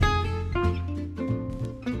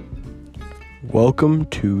Welcome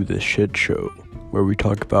to the shit show, where we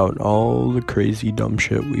talk about all the crazy dumb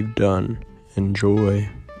shit we've done. Enjoy.